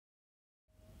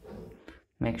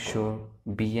make sure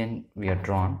BN we are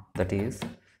drawn, that is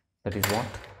what?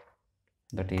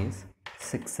 That is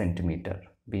 6 centimeter.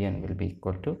 BN will be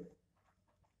equal to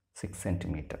 6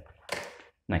 centimeter.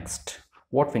 Next,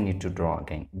 what we need to draw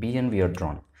again? BN we are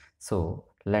drawn. So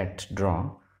let's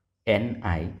draw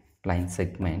NI line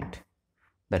segment,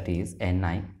 that is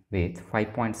NI with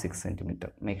 5.6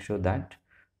 centimeter. Make sure that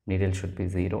needle should be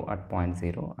 0 at point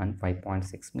 0 and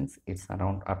 5.6 means it's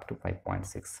around up to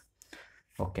 5.6.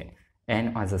 Okay,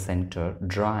 N as a center,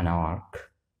 draw an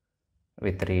arc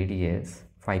with radius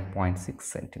 5.6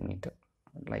 centimeter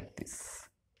like this.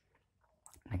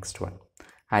 Next one,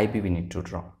 IB we need to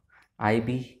draw.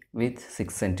 IB with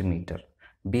 6 centimeter.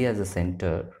 B as a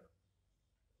center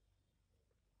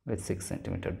with 6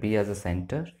 centimeter. B as a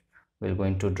center, we're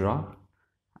going to draw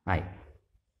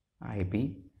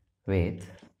IB with,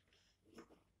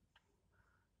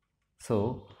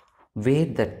 so where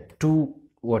the two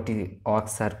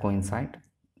arcs are coincide,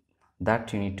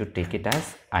 that you need to take it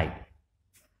as I.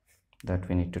 That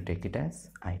we need to take it as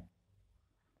I.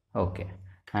 Okay,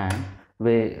 and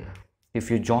where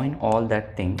if you join all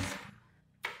that things,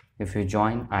 if you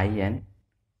join I and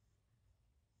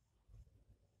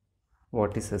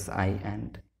what is this I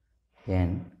and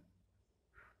N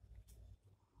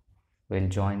will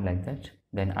join like that,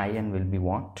 then IN will be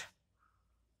what?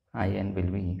 IN will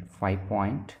be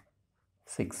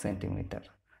 5.6 centimeter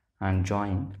and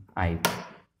join IB.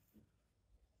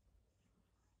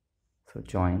 So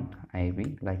join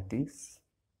IB like this.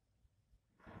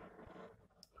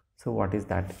 So what is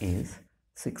that? Is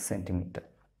 6 centimeter.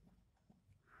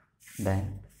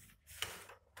 Then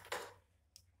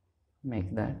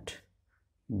make that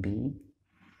B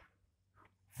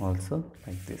also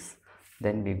like this.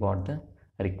 Then we got the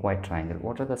required triangle.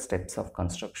 What are the steps of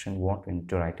construction? What we need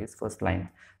to write is, first line,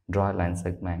 draw a line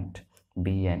segment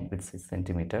BN with 6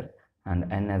 centimeter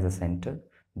and N as a center,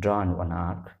 draw one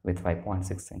arc with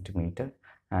 5.6 centimeter,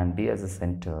 and B as a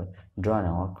center, draw an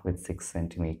arc with 6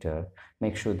 centimeter.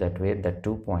 Make sure that where the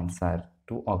two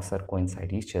arcs are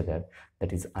coincide each other,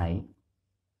 that is I,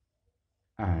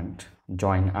 and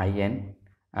join IN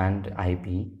and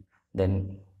IB.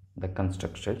 Then the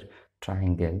constructed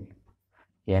triangle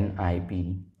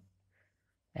NIB,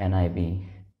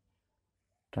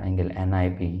 triangle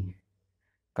NIB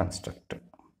constructed.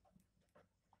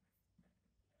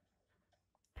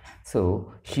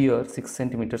 So here 6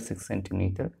 centimeter, 6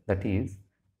 centimeter, that is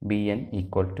BN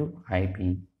equal to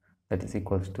IB, that is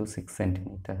equals to 6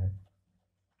 centimeter.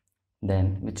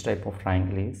 Then which type of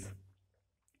triangle is?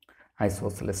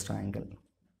 Isosceles triangle.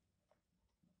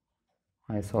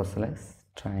 Isosceles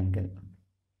triangle.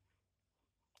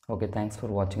 Okay, thanks for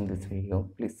watching this video.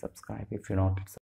 Please subscribe if you're not